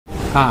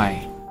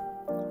Hi,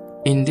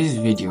 in this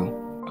video,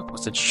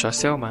 Apostle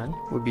Selman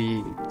will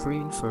be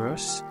praying for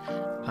us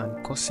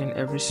and causing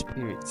every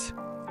spirit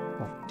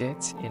of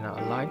death in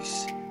our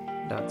lives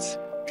that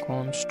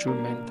comes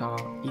through mental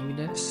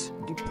illness,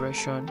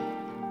 depression,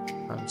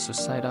 and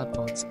suicidal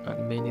thoughts,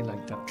 and many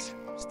like that.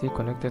 Stay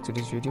connected to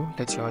this video.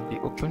 Let your heart be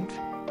opened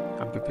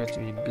and prepare to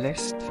be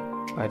blessed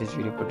by this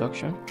video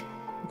production.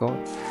 God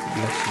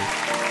bless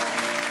you.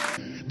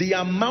 The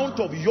amount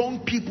of young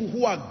people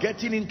who are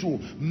getting into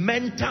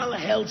mental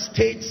health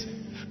states,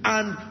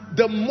 and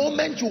the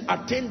moment you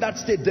attain that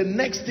state, the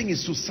next thing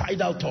is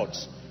suicidal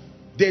thoughts.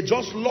 They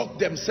just lock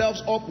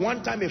themselves up.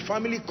 One time a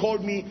family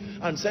called me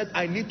and said,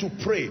 I need to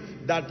pray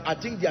that I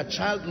think their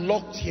child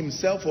locked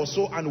himself or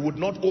so and would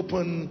not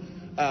open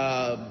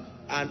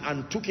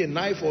and took a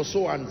knife or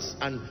so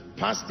and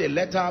passed a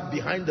letter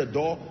behind the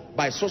door.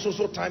 By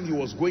so time he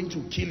was going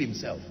to kill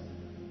himself.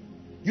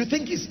 You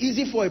think it's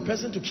easy for a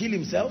person to kill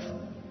himself?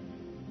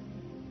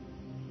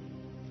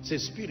 It's a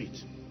spirit.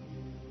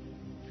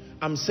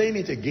 I'm saying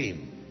it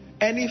again.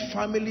 Any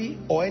family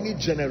or any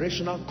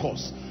generational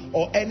cause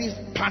or any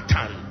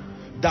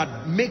pattern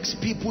that makes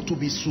people to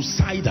be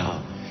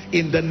suicidal,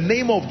 in the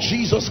name of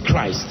Jesus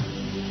Christ,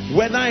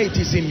 whether it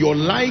is in your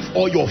life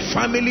or your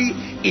family,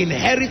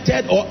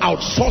 inherited or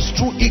outsourced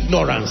through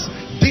ignorance,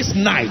 this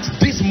night,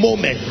 this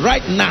moment,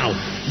 right now,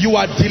 you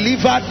are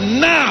delivered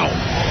now.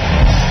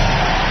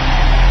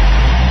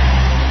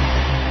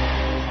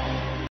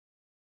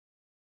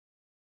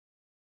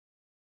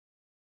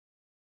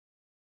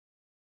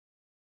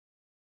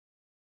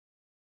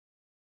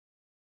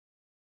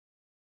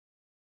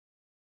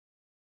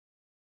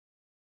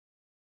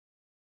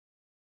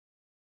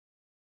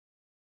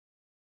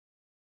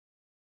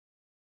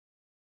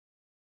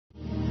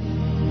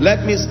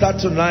 Let me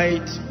start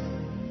tonight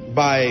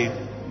by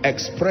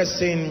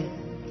expressing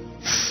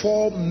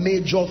 4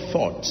 major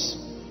thoughts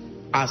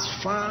as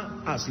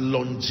far as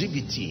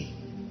longevity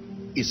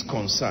is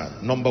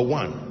concerned. Number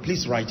 1,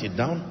 please write it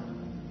down.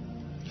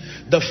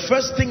 The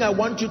first thing I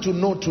want you to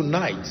know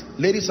tonight,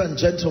 ladies and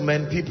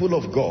gentlemen, people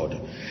of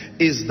God,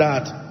 is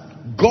that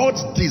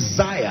God's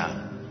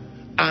desire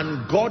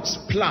and God's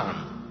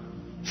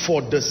plan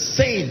for the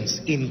saints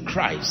in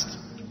Christ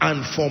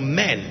and for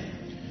men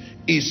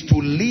is to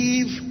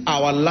live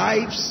our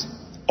lives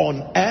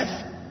on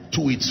earth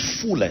to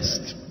its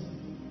fullest.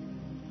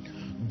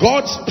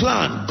 God's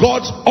plan,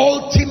 God's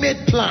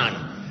ultimate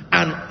plan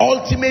and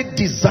ultimate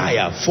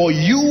desire for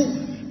you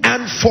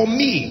and for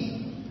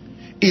me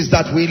is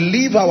that we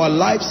live our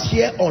lives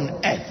here on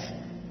earth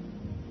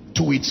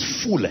to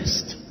its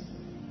fullest.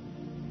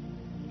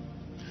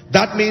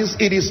 That means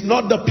it is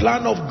not the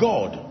plan of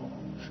God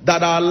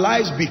that our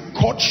lives be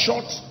cut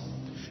short.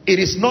 It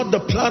is not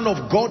the plan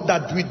of God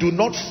that we do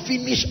not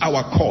finish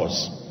our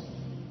course.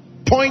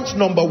 Point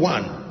number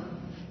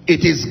 1,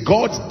 it is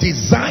God's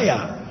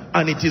desire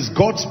and it is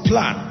God's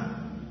plan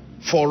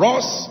for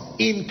us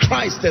in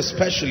Christ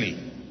especially,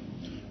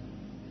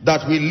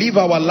 that we live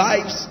our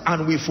lives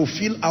and we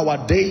fulfill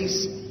our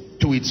days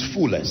to its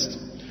fullest.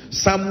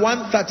 Psalm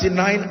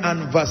 139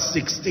 and verse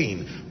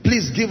 16.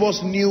 Please give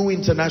us New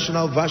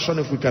International Version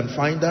if we can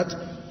find that.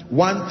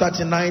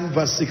 139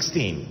 verse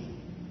 16.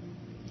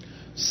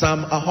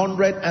 Psalm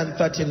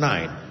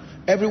 139.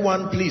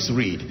 Everyone please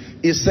read.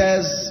 It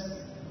says,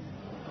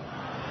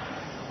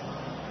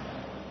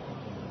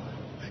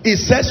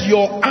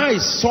 your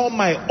eyes saw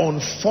my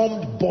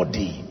unformed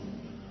body.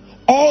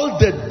 All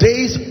the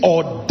days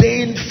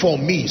ordained for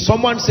me.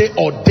 Someone say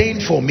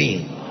ordained for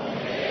me.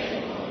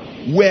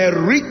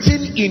 Were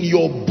written in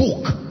your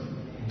book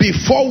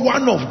before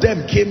one of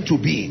them came to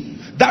be.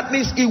 That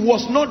means it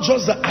was not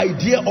just the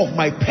idea of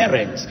my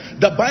parents.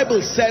 The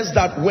Bible says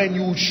that when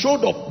you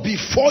showed up,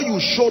 before you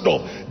showed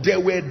up, there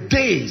were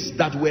days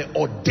that were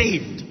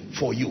ordained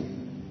for you.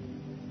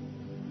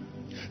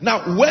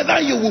 Now, whether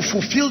you will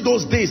fulfill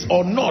those days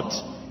or not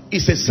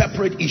is a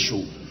separate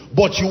issue.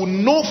 But you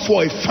know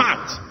for a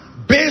fact,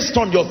 based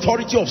on the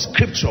authority of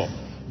Scripture,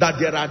 that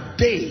there are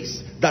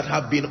days that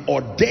have been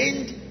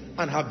ordained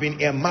and have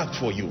been earmarked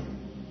for you.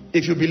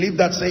 If you believe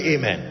that, say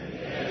amen.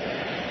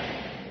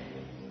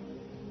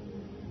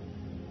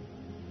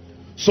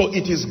 So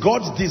it is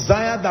God's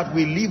desire that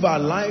we live our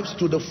lives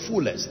to the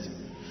fullest.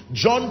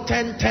 John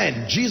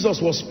 10:10, Jesus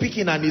was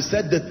speaking and he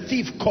said, the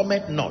thief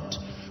cometh not,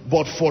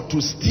 but for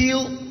to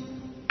steal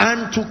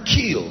and to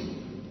kill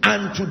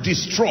and to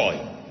destroy.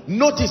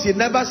 Notice he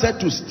never said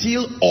to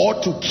steal or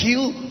to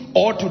kill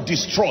or to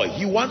destroy.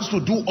 He wants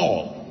to do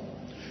all.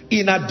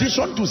 In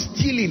addition to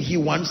stealing, he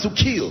wants to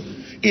kill.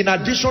 In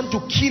addition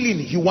to killing,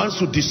 he wants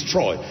to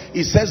destroy.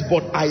 He says,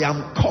 but I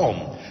am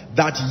come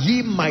that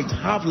ye might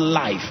have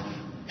life.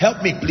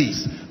 Help me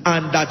please.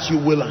 And that you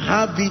will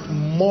have it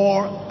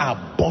more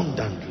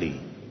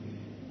abundantly.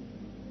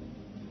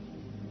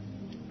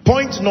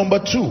 Point number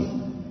 2.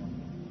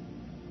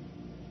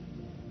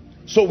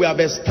 So we have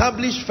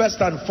established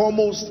first and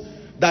foremost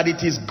that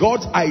it is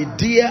God's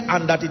idea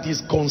and that it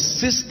is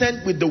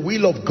consistent with the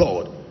will of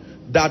God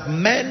that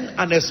men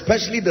and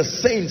especially the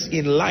saints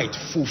in light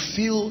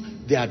fulfill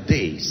their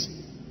days.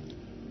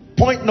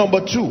 Point number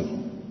 2.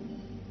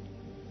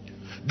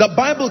 The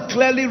Bible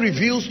clearly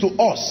reveals to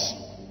us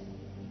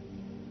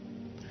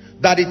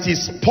that it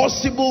is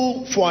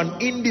possible for an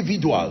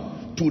individual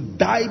to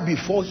die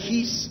before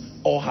his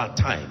or her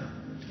time.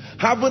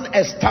 Having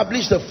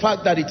established the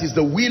fact that it is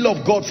the will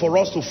of God for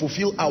us to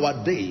fulfill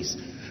our days,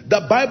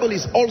 the Bible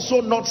is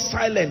also not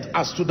silent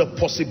as to the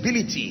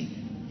possibility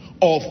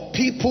of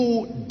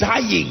people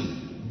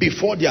dying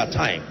before their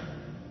time.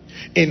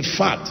 In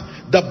fact,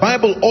 the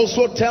Bible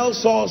also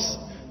tells us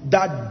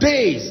that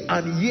days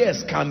and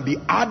years can be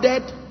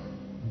added,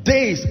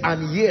 days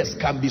and years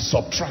can be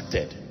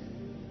subtracted.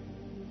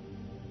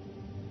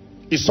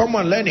 Is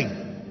someone learning?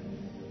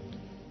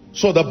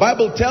 So the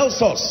Bible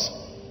tells us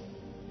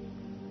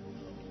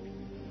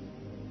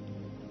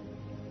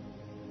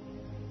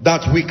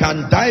that we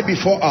can die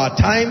before our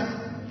time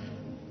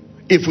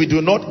if we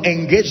do not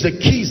engage the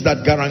keys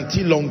that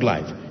guarantee long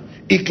life.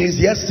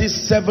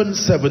 Ecclesiastes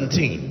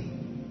 7:17.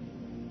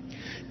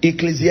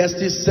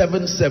 Ecclesiastes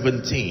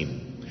 7:17.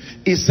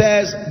 It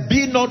says,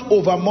 be not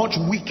overmuch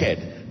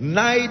wicked,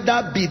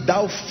 neither be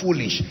thou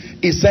foolish.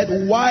 It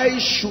said, why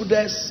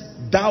shouldest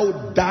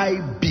thou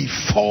die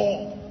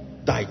before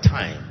thy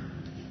time?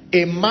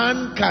 A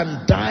man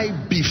can die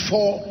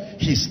before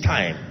his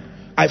time.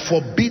 I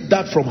forbid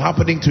that from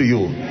happening to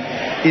you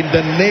in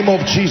the name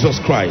of Jesus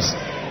Christ.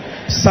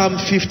 Psalm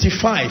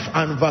 55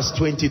 and verse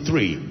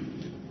 23.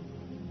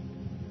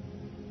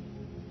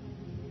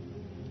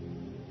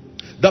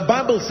 The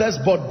Bible says,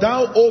 but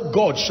thou, O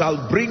God,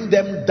 shalt bring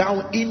them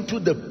down into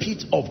the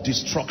pit of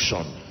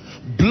destruction.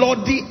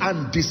 Bloody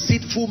and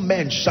deceitful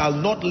men shall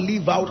not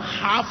live out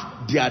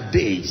half their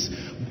days.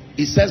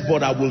 He says,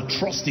 but I will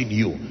trust in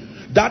you.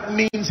 That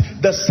means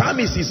the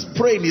psalmist is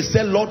praying. He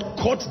said, Lord,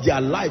 cut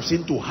their lives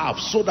into half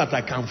so that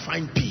I can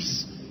find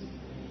peace.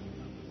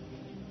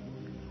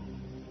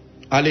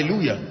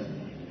 Hallelujah.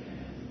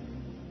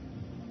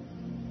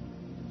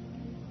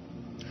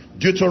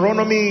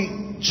 Deuteronomy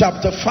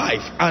chapter 5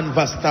 and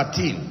verse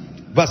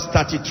 13, verse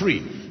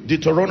 33.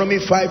 Deuteronomy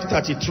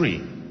 5:33.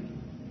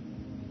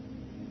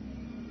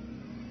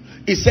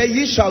 It said,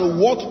 ye shall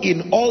walk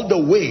in all the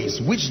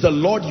ways which the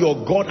Lord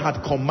your God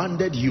had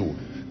commanded you,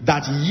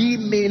 that ye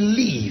may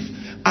live,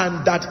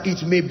 and that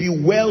it may be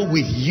well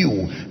with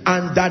you,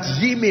 and that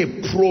ye may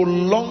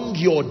prolong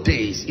your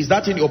days. Is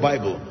that in your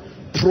Bible?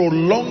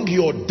 Prolong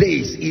your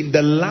days in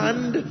the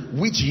land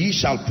which ye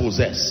shall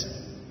possess.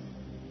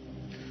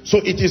 So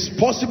it is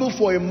possible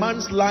for a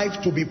man's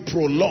life to be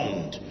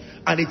prolonged,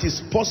 and it is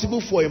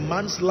possible for a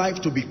man's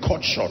life to be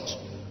cut short.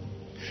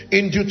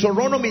 In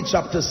Deuteronomy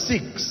chapter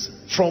 6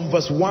 from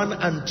verse 1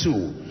 and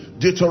 2,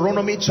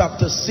 Deuteronomy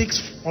chapter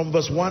 6 from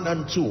verse 1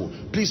 and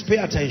 2, please pay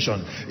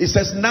attention. It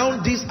says,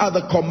 now these are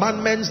the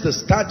commandments, the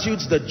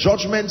statutes, the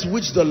judgments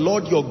which the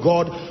Lord your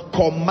God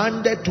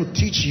commanded to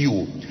teach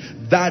you,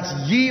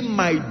 that ye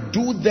might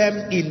do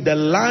them in the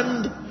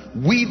land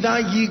whither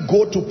ye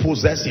go to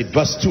possess it.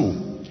 Verse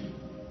 2.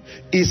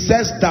 It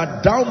says,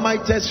 that thou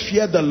mightest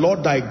fear the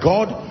Lord thy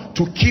God,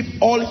 to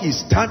keep all his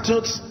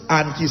statutes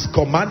and his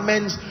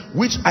commandments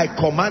which I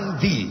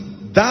command thee,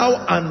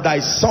 thou and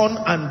thy son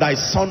and thy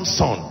son's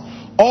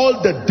son,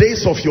 all the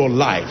days of your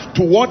life.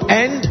 To what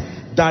end?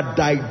 That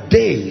thy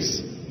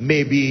days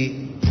may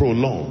be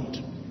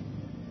prolonged.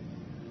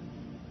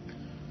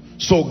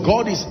 So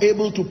God is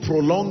able to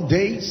prolong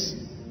days,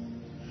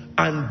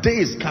 and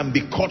days can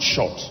be cut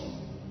short.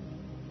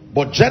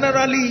 But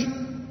generally,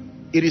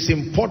 it is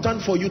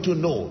important for you to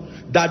know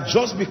that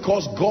just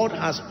because God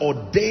has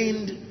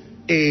ordained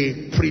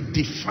a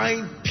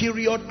predefined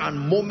period and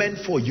moment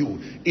for you,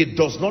 it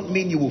does not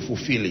mean you will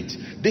fulfill it.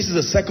 This is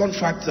the second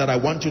fact that I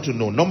want you to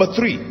know. Number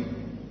 3,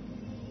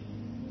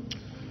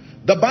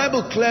 the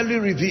Bible clearly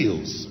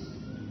reveals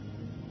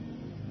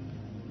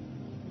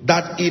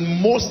that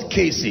in most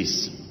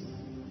cases,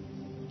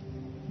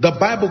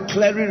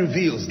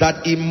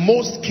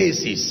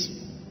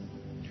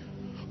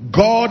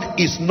 God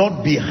is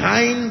not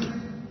behind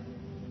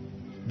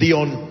the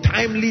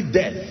untimely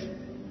death,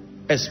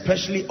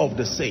 especially of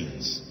the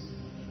saints.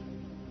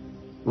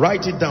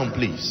 Write it down,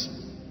 please.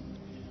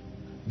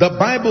 The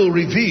Bible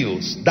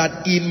reveals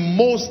that in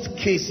most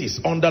cases,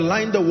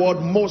 underline the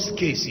word most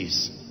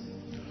cases,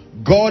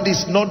 God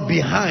is not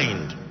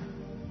behind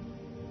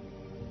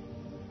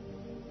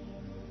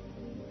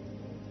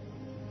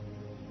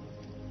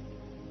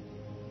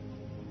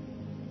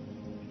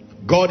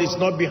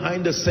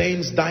the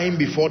saints dying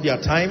before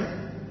their time.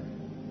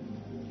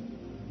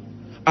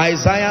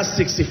 Isaiah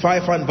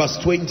 65 and verse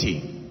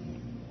 20.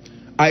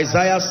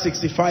 Isaiah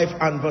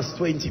 65 and verse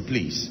 20,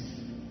 please.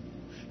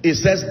 It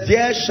says,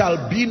 there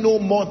shall be no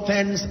more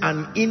thence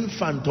an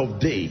infant of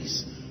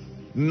days,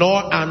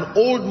 nor an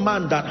old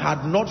man that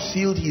had not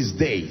filled his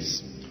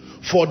days.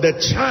 For the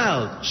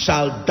child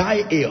shall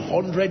die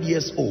 100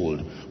 years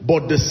old,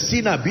 but the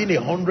sinner being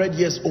 100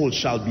 years old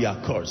shall be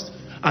accursed.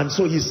 And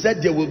so he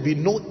said there will be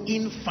no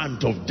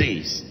infant of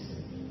days.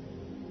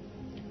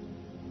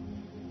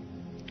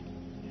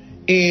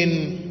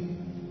 In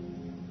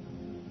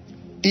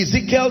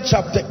Ezekiel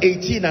chapter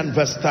 18 and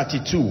verse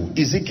 32.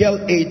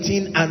 Ezekiel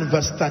 18 and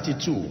verse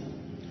 32.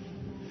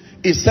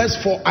 It says,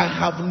 for I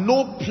have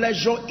no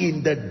pleasure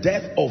in the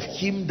death of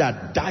him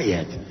that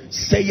dieth,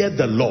 saith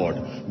the Lord.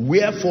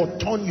 Wherefore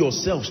turn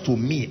yourselves to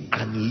me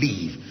and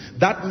live.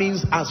 That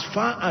means, as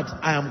far as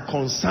I am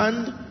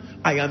concerned,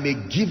 I am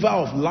a giver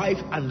of life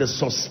and the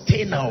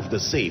sustainer of the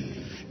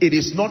same. It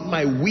is not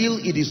my will,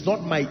 it is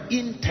not my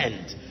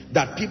intent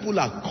that people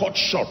are cut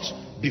short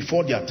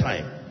before their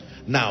time.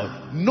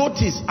 Now,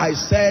 notice I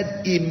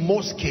said in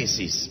most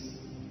cases.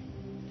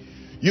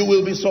 You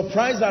will be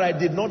surprised that I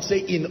did not say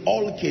in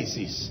all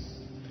cases.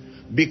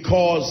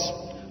 Because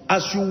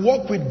as you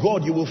walk with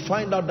God, you will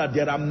find out that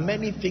there are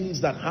many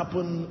things that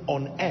happen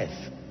on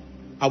earth.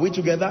 Are we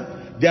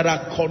together? There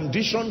are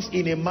conditions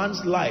in a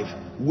man's life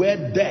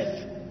where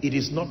death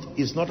is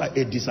not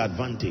a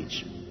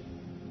disadvantage.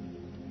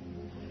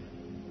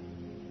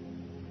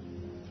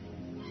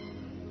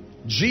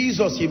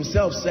 Jesus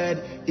himself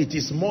said, it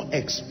is more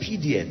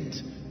expedient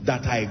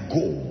that I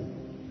go.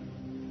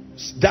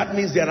 That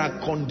means there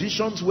are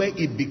conditions where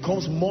it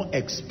becomes more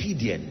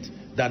expedient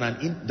that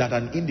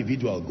an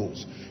individual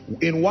goes.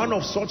 In one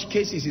of such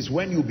cases is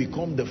when you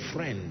become the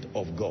friend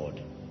of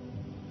God.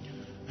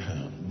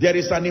 There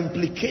is an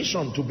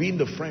implication to being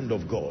the friend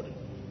of God.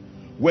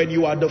 When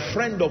you are the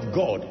friend of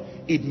God,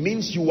 it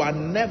means you are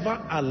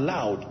never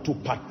allowed to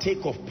partake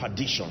of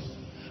perdition.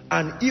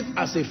 And if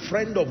as a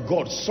friend of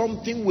God,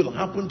 something will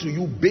happen to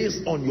you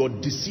based on your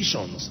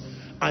decisions,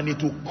 and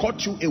it will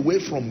cut you away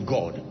from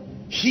God,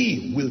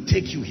 he will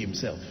take you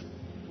himself.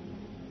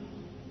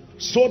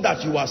 So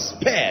that you are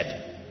spared.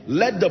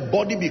 Let the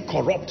body be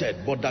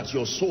corrupted, but that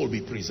your soul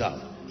be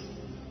preserved.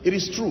 It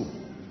is true.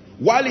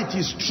 While it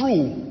is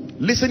true,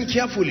 listen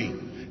carefully,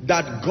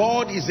 that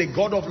God is a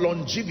God of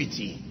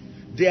longevity,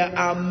 there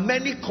are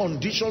many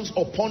conditions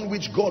upon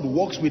which God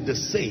works with the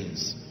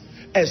saints.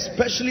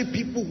 Especially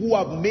people who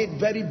have made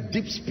very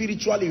deep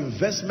spiritual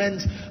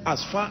investments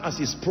as far as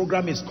his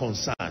program is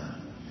concerned.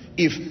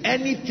 If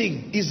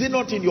anything, is it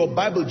not in your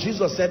Bible,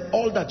 Jesus said,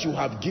 all that you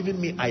have given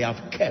me I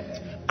have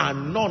kept,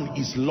 and none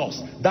is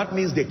lost. That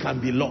means they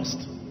can be lost.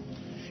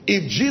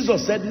 If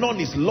Jesus said none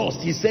is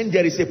lost, he's saying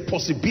there is a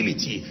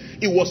possibility.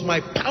 It was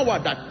my power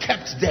that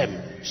kept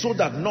them so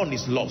that none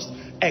is lost,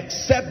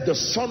 except the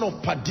son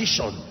of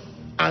perdition.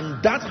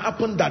 And that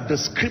happened that the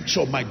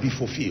scripture might be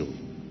fulfilled.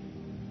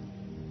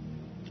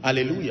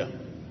 Hallelujah.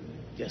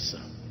 Yes, sir.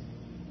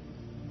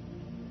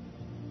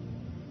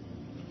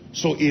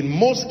 So in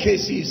most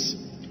cases,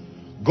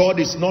 God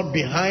is not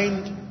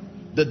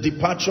behind the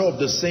departure of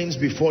the saints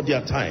before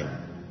their time.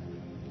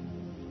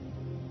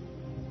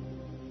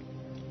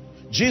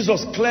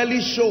 Jesus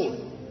clearly showed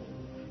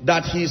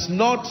that he's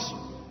not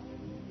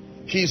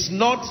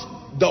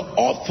the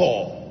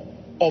author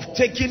of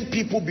taking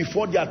people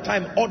before their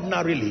time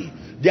ordinarily.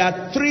 There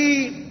are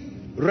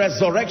 3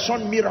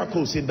 resurrection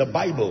miracles in the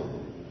Bible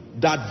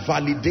that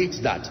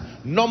validates that.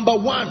 Number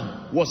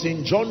 1 was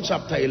in John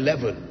chapter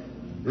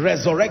 11,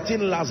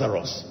 resurrecting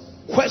Lazarus.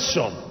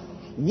 Question: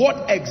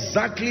 what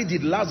exactly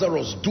did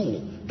Lazarus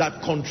do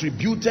that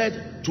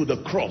contributed to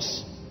the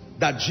cross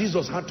that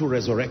Jesus had to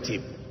resurrect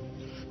him?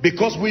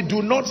 Because we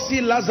do not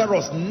see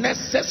Lazarus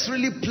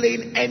necessarily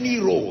playing any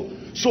role.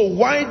 So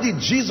why did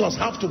Jesus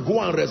have to go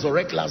and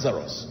resurrect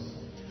Lazarus?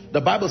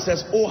 The Bible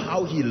says, oh,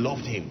 how he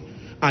loved him.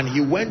 And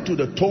he went to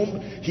the tomb,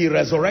 he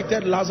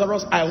resurrected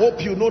Lazarus. I hope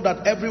you know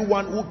that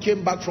everyone who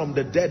came back from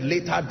the dead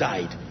later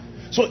died.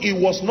 So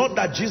it was not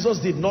that Jesus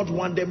did not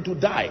want them to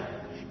die.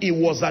 It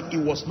was that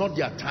it was not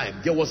their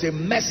time. There was a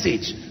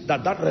message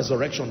that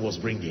resurrection was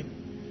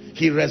bringing.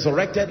 He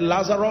resurrected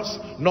Lazarus.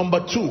 Number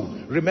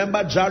 2,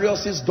 remember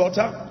Jairus'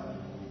 daughter?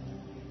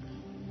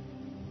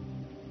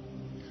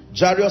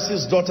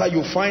 Jairus' daughter,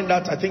 you find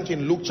that I think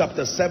in Luke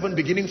chapter 7,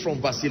 beginning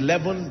from verse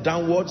 11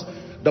 downwards.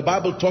 The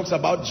Bible talks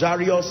about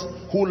Jairus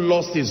who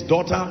lost his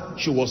daughter.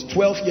 She was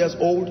 12 years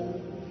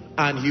old.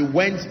 And he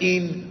went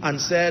in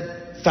and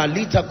said,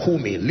 Talitha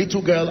kumi,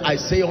 little girl, I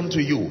say unto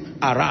you,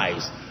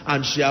 arise.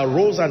 And she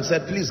arose and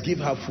said, please give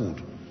her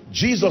food.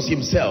 Jesus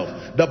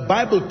himself, the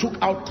Bible took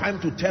out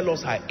time to tell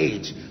us her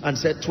age and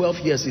said 12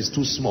 years is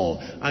too small.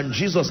 And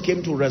Jesus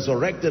came to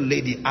resurrect the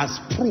lady as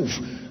proof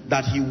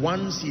that he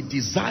wants, he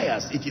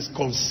desires, it is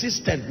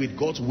consistent with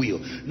God's will.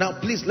 Now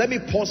please let me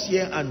pause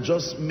here and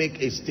just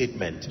make a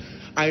statement.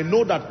 I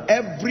know that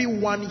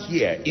everyone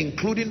here,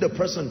 including the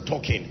person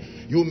talking,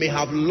 you may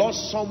have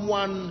lost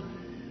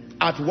someone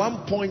at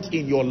one point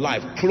in your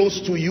life,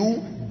 close to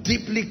you,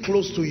 deeply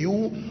close to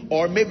you,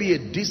 or maybe a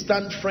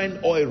distant friend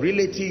or a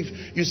relative.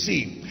 You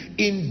see,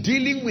 in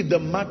dealing with the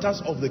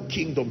matters of the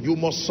kingdom, you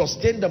must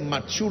sustain the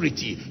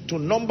maturity to,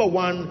 number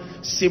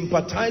 1,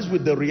 sympathize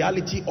with the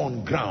reality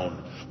on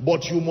ground.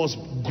 But you must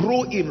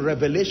grow in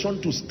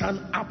revelation to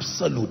stand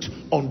absolute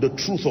on the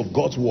truth of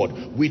God's word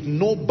with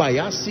no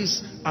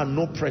biases and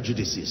no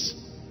prejudices.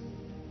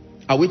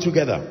 Are we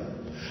together?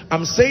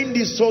 I'm saying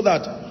this so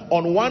that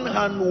on one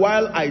hand,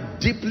 while I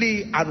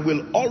deeply and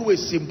will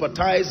always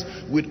sympathize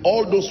with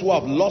all those who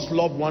have lost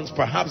loved ones,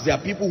 perhaps there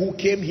are people who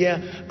came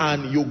here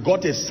and you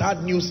got a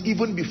sad news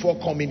even before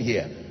coming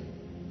here.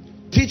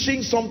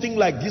 Teaching something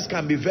like this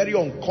can be very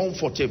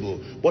uncomfortable.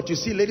 But you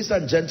see, ladies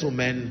and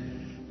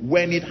gentlemen,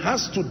 when it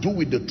has to do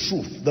with the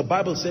truth, the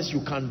Bible says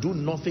you can do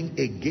nothing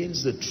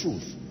against the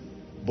truth,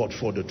 but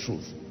for the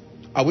truth.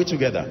 Are we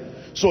together?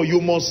 So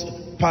you must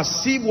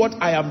perceive what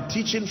I am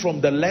teaching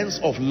from the lens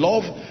of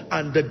love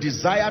and the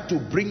desire to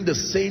bring the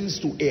saints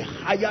to a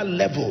higher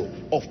level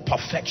of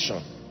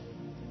perfection.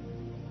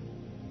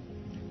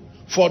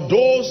 For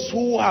those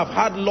who have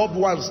had loved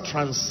ones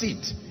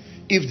transit,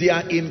 if they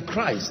are in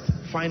Christ,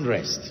 find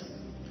rest.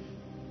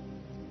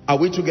 Are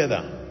we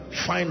together?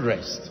 Find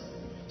rest.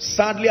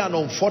 Sadly and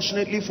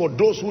unfortunately, for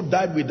those who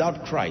died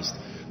without Christ,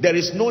 there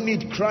is no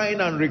need crying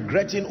and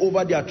regretting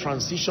over their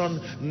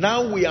transition.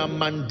 Now we are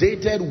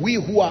mandated, we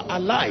who are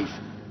alive.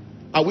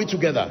 Are we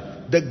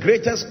together? The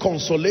greatest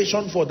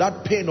consolation for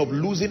that pain of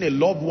losing a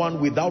loved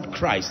one without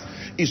Christ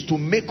is to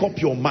make up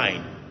your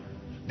mind.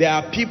 There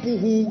are people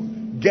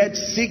who get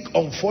sick,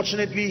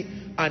 unfortunately,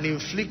 and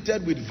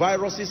inflicted with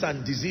viruses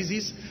and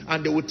diseases,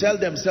 and they will tell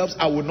themselves,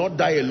 I will not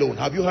die alone.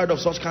 Have you heard of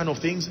such kind of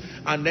things?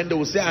 And then they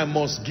will say, I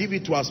must give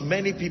it to as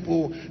many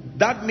people.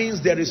 That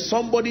means there is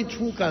somebody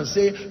who can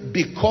say,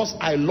 because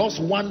I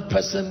lost one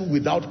person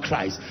without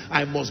Christ,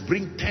 I must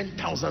bring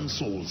 10,000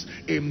 souls,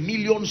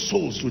 1,000,000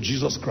 souls to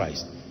Jesus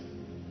Christ.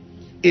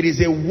 It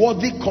is a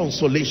worthy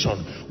consolation.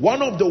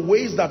 One of the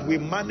ways that we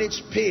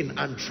manage pain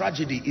and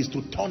tragedy is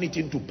to turn it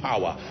into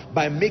power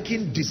by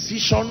making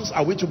decisions,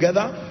 are we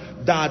together,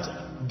 that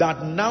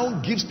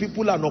now gives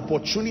people an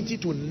opportunity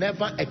to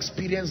never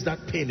experience that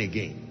pain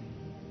again.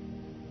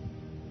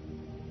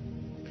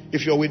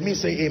 If you're with me,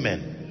 say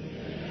amen.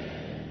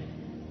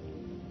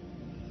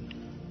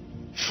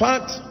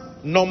 Fact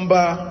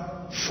number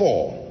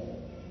 4.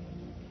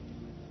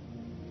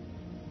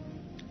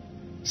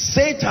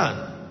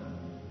 Satan,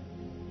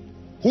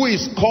 who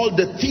is called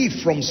the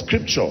thief from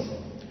scripture,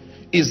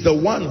 is the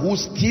one who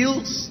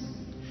steals,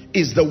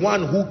 is the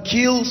one who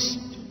kills,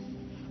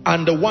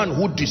 and the one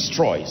who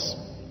destroys.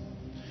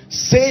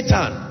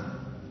 Satan,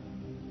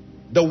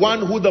 the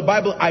one who the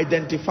Bible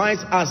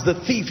identifies as the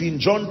thief in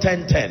John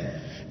 10:10,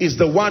 is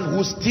the one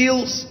who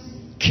steals,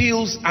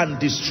 kills, and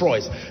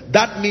destroys.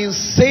 That means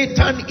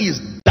Satan is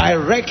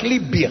directly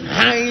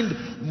behind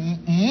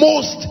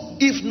most,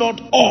 if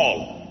not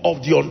all,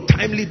 of the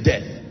untimely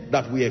death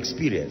that we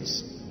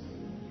experience.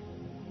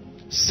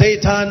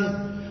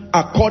 Satan,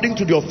 according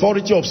to the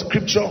authority of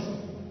scripture,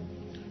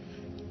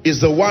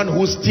 is the one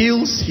who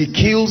steals, he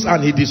kills,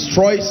 and he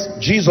destroys.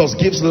 Jesus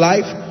gives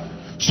life.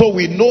 So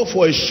we know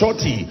for a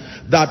surety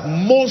that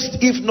most,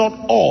 if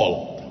not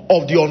all,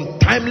 of the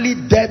untimely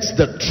deaths,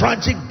 the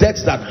tragic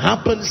deaths that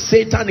happen,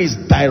 Satan is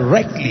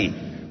directly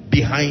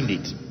behind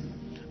it.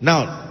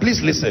 Now,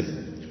 please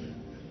listen.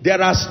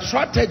 There are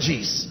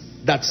strategies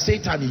that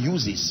Satan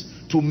uses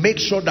to make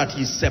sure that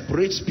he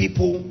separates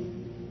people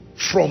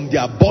from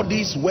their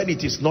bodies when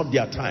it is not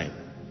their time.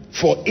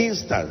 For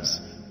instance,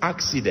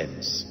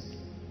 accidents.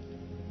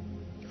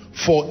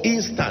 For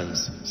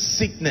instance,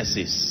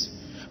 sicknesses.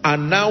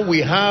 And now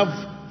we have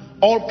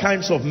all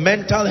kinds of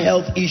mental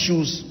health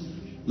issues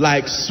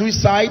like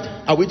suicide.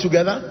 Are we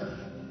together?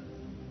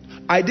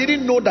 I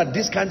didn't know that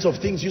these kinds of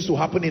things used to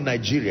happen in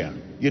Nigeria.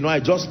 You know,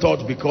 I just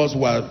thought because,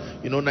 well,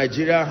 you know,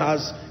 Nigeria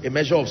has a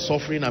measure of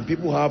suffering and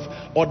people have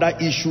other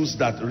issues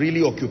that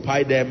really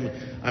occupy them.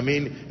 I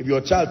mean, if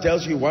your child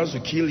tells you he wants to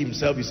kill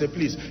himself, you say,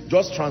 please,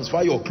 just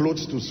transfer your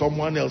clothes to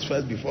someone else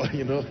first before,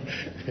 you know,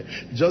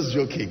 just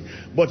joking.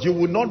 But you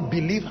will not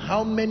believe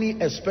how many,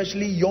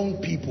 especially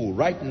young people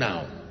right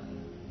now,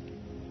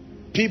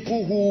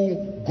 people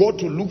who go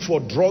to look for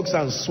drugs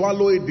and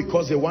swallow it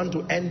because they want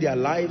to end their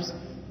lives.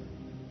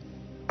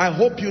 I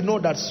hope you know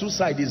that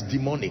suicide is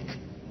demonic.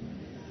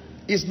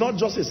 It's not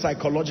just a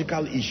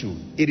psychological issue.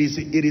 It is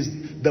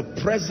the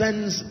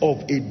presence of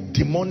a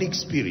demonic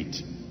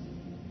spirit.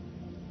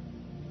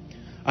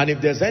 And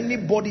if there's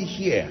anybody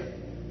here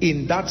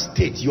in that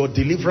state, your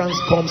deliverance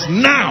comes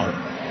now.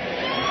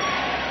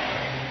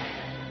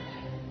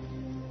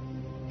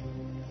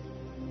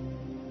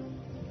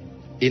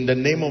 In the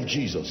name of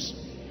Jesus.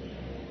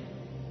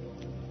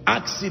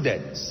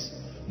 Accidents,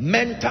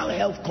 mental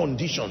health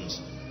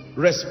conditions.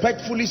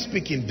 Respectfully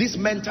speaking, this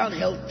mental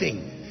health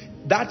thing,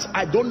 that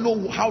I don't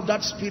know how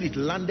that spirit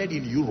landed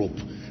in Europe.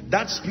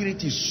 That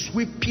spirit is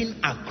sweeping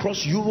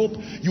across Europe.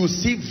 You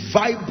see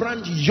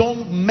vibrant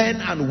young men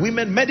and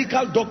women.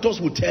 Medical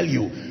doctors will tell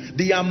you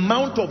the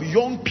amount of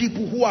young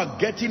people who are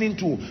getting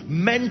into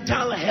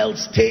mental health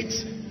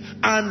states,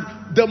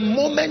 and the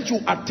moment you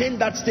attain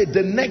that state,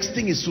 the next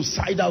thing is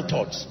suicidal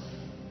thoughts.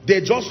 They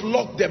just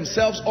lock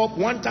themselves up.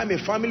 One time a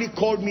family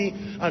called me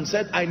and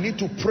said, I need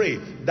to pray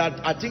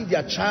that I think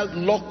their child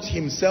locked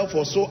himself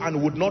or so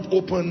and would not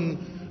open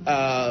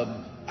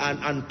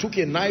and took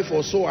a knife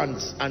or so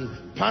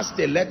and passed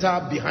a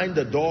letter behind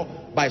the door.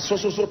 By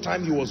so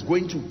time he was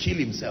going to kill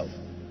himself.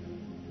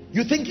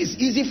 You think it's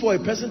easy for a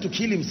person to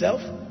kill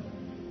himself?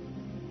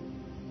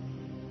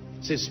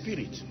 It's a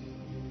spirit.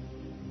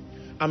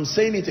 I'm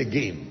saying it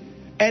again.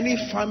 Any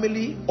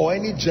family or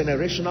any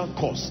generational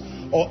cause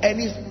or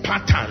any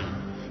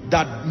pattern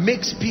that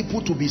makes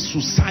people to be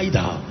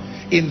suicidal,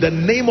 in the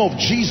name of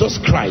Jesus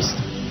Christ,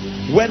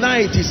 whether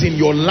it is in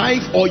your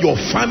life or your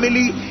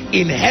family,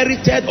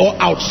 inherited or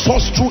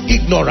outsourced through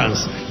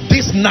ignorance,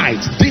 this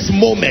night, this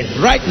moment,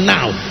 right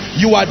now,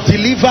 you are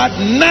delivered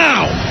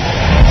now.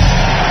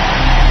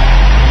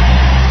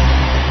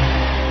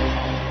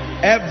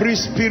 Every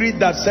spirit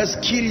that says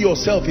kill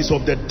yourself is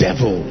of the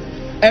devil.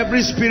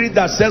 Every spirit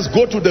that says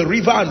go to the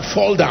river and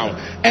fall down,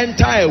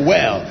 enter a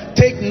well,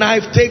 take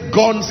knife, take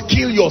guns,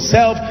 kill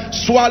yourself,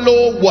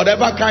 swallow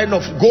whatever kind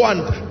of, go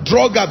and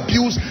drug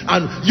abuse,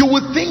 and you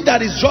would think that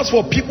it's just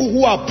for people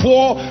who are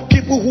poor,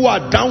 people who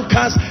are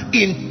downcast.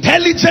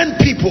 Intelligent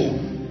people,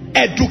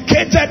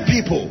 educated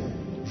people,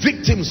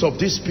 victims of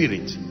this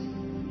spirit.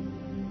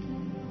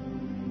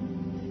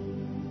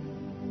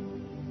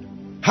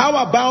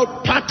 How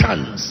about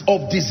patterns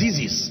of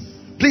diseases?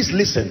 Please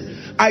listen.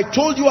 I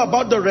told you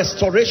about the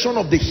restoration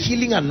of the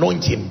healing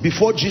anointing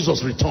before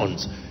Jesus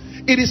returns.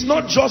 It is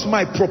not just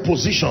my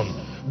proposition.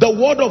 The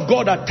word of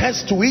God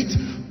attests to it.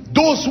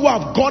 Those who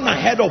have gone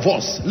ahead of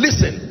us,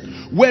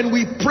 listen, when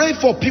we pray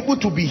for people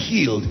to be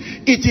healed,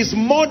 it is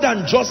more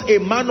than just a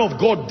man of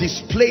God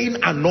displaying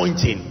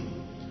anointing.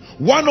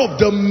 One of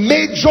the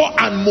major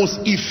and most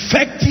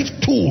effective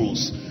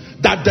tools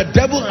that the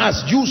devil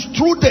has used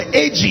through the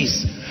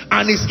ages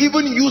and is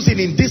even using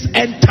in this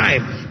end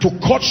time to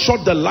cut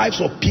short the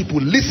lives of people,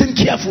 listen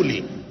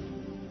carefully,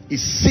 is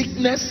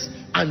sickness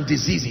and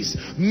diseases.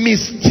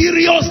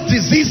 Mysterious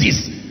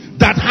diseases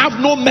that have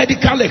no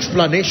medical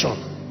explanation.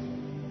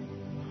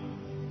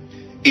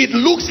 It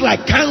looks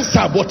like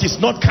cancer, but it's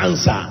not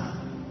cancer.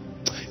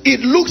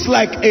 It looks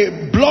like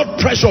a blood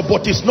pressure,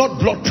 but it's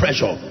not blood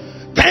pressure.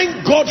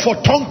 Thank God for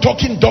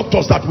tongue-talking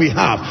doctors that we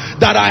have,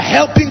 that are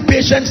helping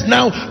patients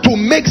now to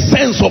make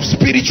sense of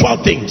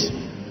spiritual things.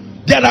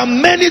 There are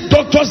many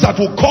doctors that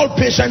will call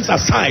patients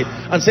aside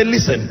and say,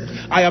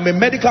 listen, I am a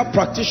medical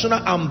practitioner.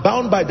 I'm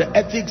bound by the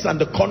ethics and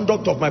the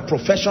conduct of my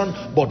profession.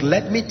 But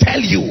let me tell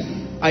you,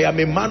 I am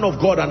a man of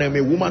God and I'm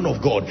a woman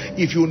of God.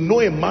 If you know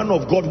a man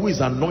of God who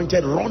is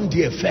anointed, run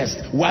there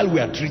first while we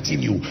are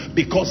treating you.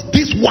 Because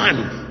this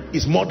one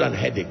is more than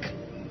headache.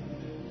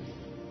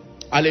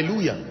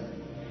 Hallelujah.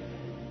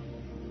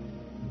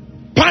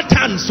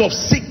 Patterns of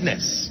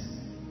sickness.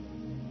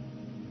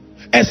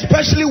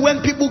 Especially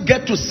when people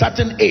get to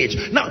certain age.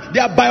 Now,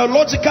 there are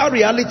biological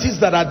realities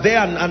that are there,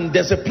 and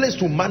there's a place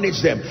to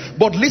manage them.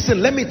 But listen,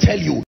 let me tell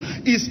you,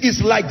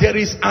 it's like there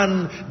is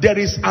an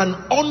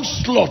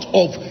onslaught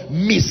of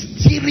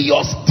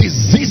mysterious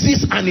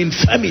diseases and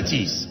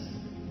infirmities.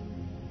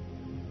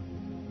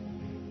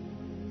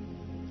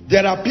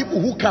 There are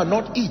people who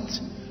cannot eat.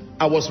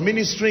 I was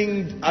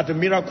ministering at a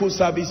miracle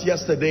service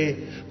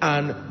yesterday,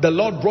 and the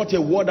Lord brought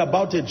a word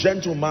about a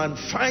gentleman,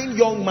 fine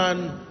young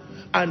man.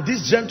 And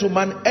this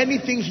gentleman,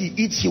 anything he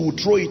eats, he will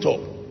throw it up.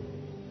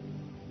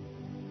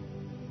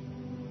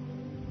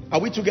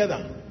 Are we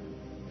together?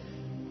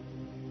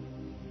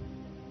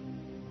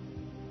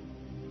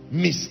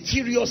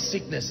 Mysterious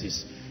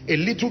sicknesses. A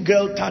little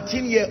girl,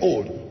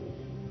 13-year-old,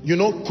 you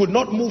know, could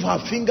not move her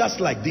fingers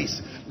like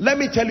this. Let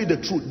me tell you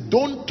the truth.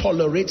 Don't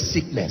tolerate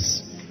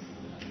sickness.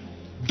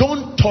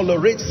 Don't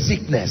tolerate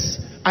sickness.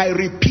 I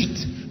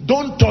repeat,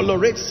 don't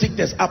tolerate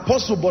sickness.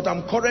 Apostle, but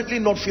I'm currently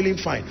not feeling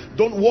fine.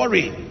 Don't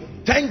worry.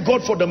 Thank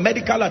God for the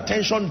medical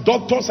attention.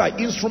 Doctors are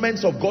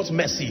instruments of God's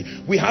mercy.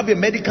 We have a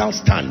medical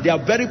stand. They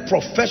are very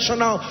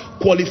professional,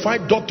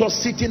 qualified doctors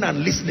sitting and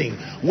listening.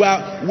 We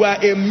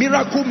are a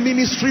miracle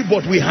ministry,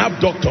 but we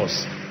have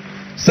doctors.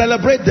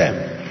 Celebrate them.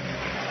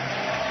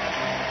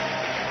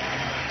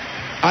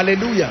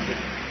 Hallelujah.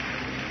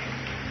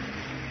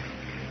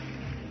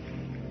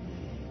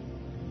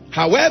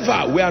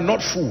 However, we are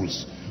not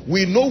fools.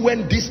 We know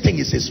when this thing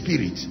is a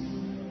spirit.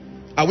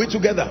 Are we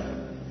together?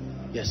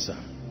 Yes, sir.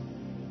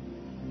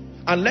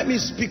 And let me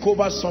speak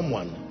over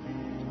someone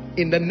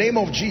in the name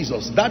of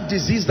Jesus. That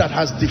disease that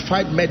has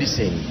defied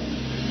medicine,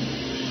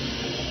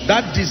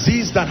 that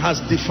disease that has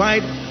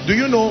defied, do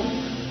you know,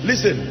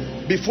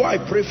 listen, before I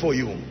pray for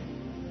you,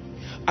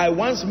 I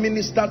once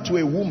ministered to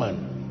a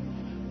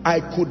woman. I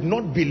could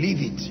not believe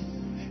it.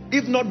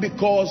 If not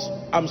because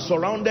I'm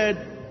surrounded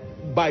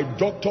by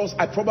doctors,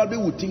 I probably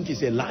would think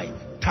it's a lie.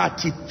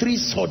 33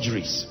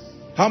 surgeries.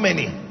 How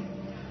many?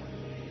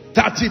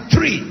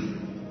 33.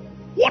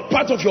 What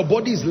part of your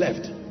body is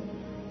left?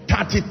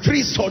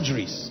 33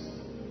 surgeries.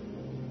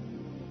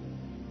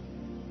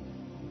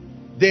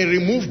 They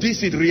remove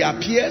this, it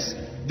reappears.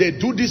 They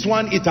do this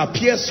one, it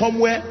appears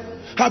somewhere.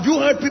 Have you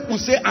heard people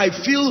say, I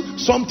feel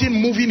something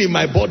moving in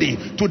my body?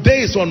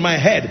 Today is on my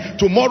head,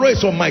 tomorrow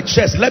is on my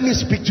chest. Let me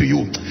speak to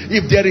you.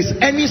 If there is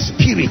any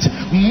spirit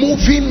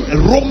moving,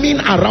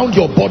 roaming around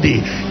your body,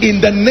 in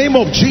the name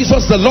of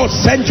Jesus, the Lord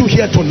sent you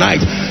here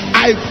tonight.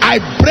 I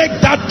break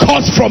that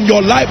curse from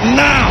your life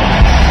now.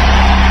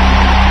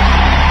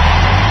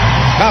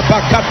 I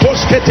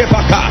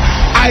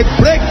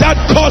break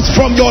that curse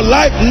from your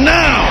life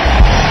now.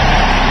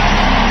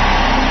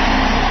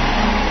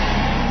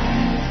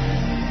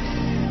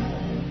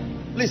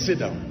 Please sit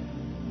down.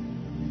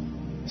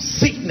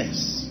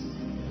 Sickness.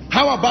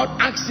 How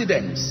about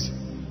accidents?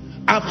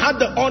 I've had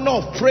the honor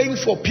of praying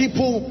for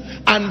people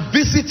and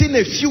visiting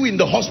a few in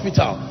the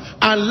hospital.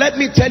 And let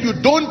me tell you,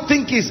 don't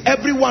think it's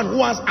everyone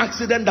who has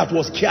accident that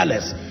was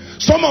careless.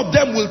 Some of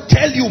them will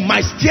tell you,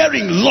 my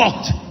steering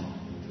locked.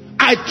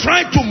 I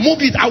tried to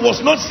move it. I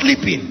was not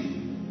sleeping.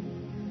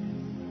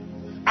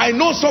 I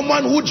know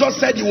someone who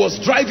just said he was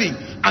driving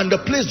and the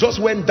place just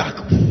went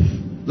dark.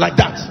 Like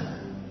that.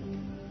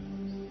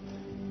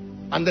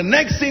 And the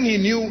next thing he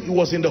knew, he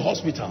was in the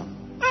hospital.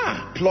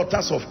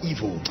 Plotters of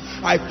evil.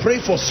 I pray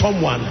for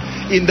someone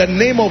in the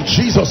name of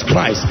Jesus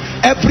Christ.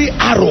 Every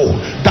arrow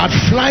that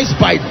flies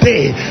by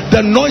day, the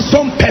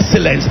noisome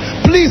pestilence,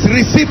 please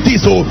receive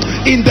this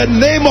in the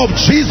name of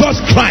Jesus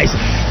Christ.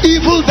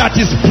 Evil that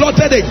is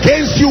plotted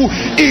against you,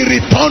 it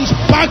returns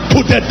back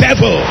to the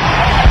devil.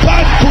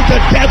 Back to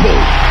the devil.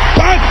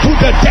 Back to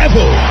the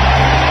devil.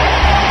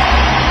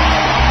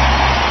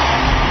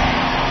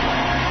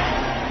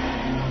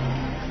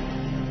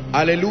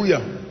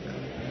 Hallelujah.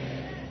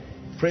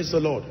 Praise the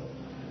Lord.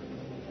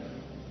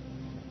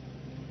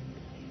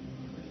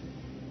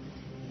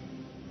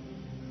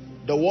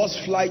 The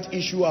worst flight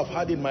issue I've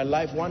had in my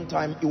life, one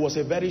time, it was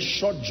a very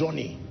short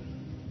journey.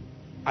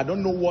 I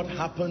don't know what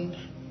happened.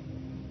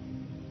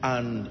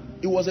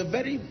 And it was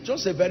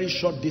just a very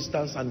short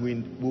distance, and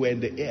we were in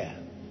the air.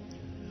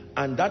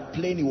 And that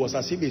plane, it was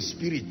as if a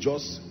spirit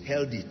just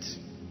held it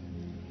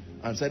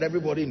and said,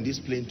 everybody in this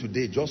plane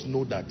today, just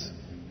know that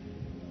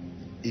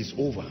it's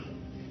over.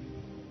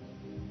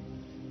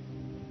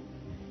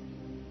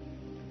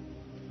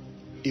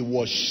 It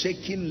was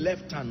shaking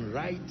left and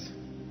right.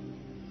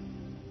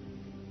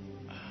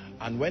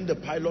 And when the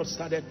pilot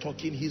started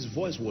talking, his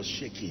voice was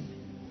shaking.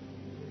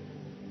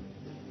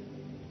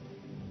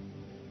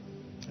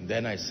 And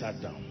then I sat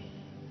down.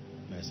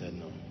 And I said,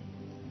 no.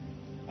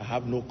 I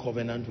have no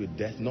covenant with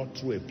death, not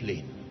through a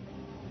plane.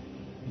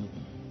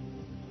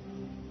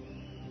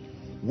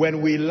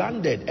 When we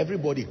landed,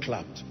 everybody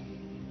clapped.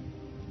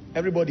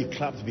 Everybody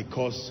clapped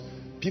because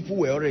people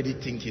were already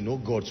thinking, oh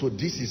God, so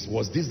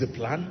was this the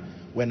plan?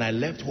 When I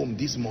left home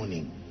this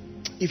morning,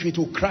 if it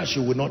will crash,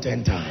 you will not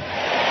enter.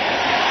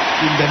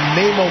 In the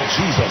name of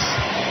Jesus,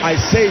 I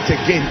say it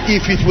again,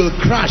 if it will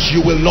crash, you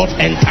will not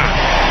enter.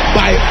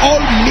 By all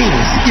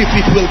means, if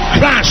it will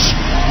crash,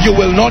 you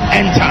will not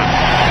enter.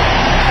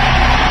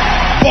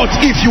 But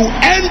if you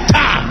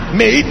enter,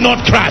 may it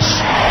not crash.